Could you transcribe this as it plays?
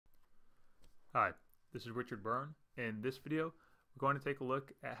Hi, this is Richard Byrne. In this video, we're going to take a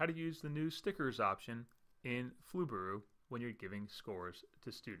look at how to use the new stickers option in Flubaroo when you're giving scores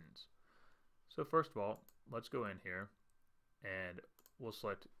to students. So first of all, let's go in here and we'll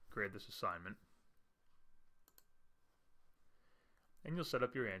select grade this assignment. And you'll set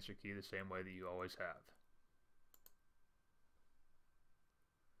up your answer key the same way that you always have.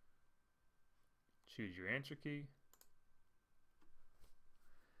 Choose your answer key.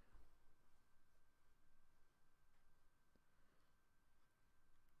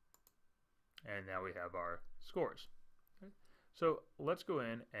 And now we have our scores. Okay. So let's go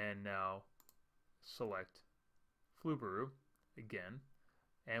in and now select Flubaroo again,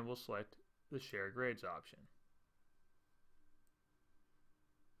 and we'll select the Share Grades option.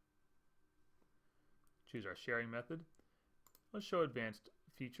 Choose our sharing method. Let's show advanced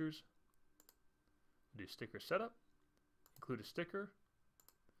features. Do sticker setup, include a sticker.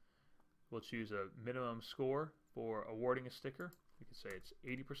 We'll choose a minimum score for awarding a sticker. We can say it's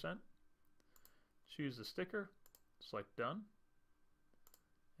 80%. Choose the sticker, select done,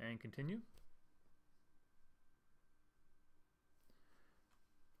 and continue.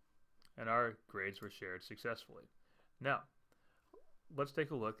 And our grades were shared successfully. Now, let's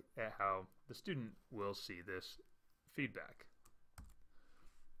take a look at how the student will see this feedback.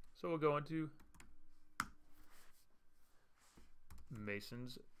 So we'll go into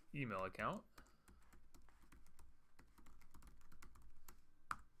Mason's email account.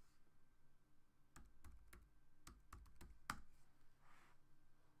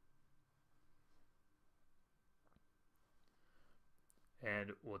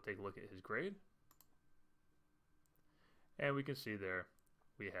 And we'll take a look at his grade. And we can see there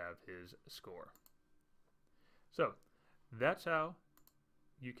we have his score. So that's how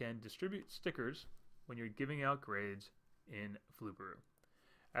you can distribute stickers when you're giving out grades in Flubaroo.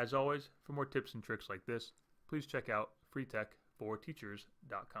 As always, for more tips and tricks like this, please check out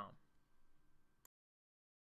freetech4teachers.com.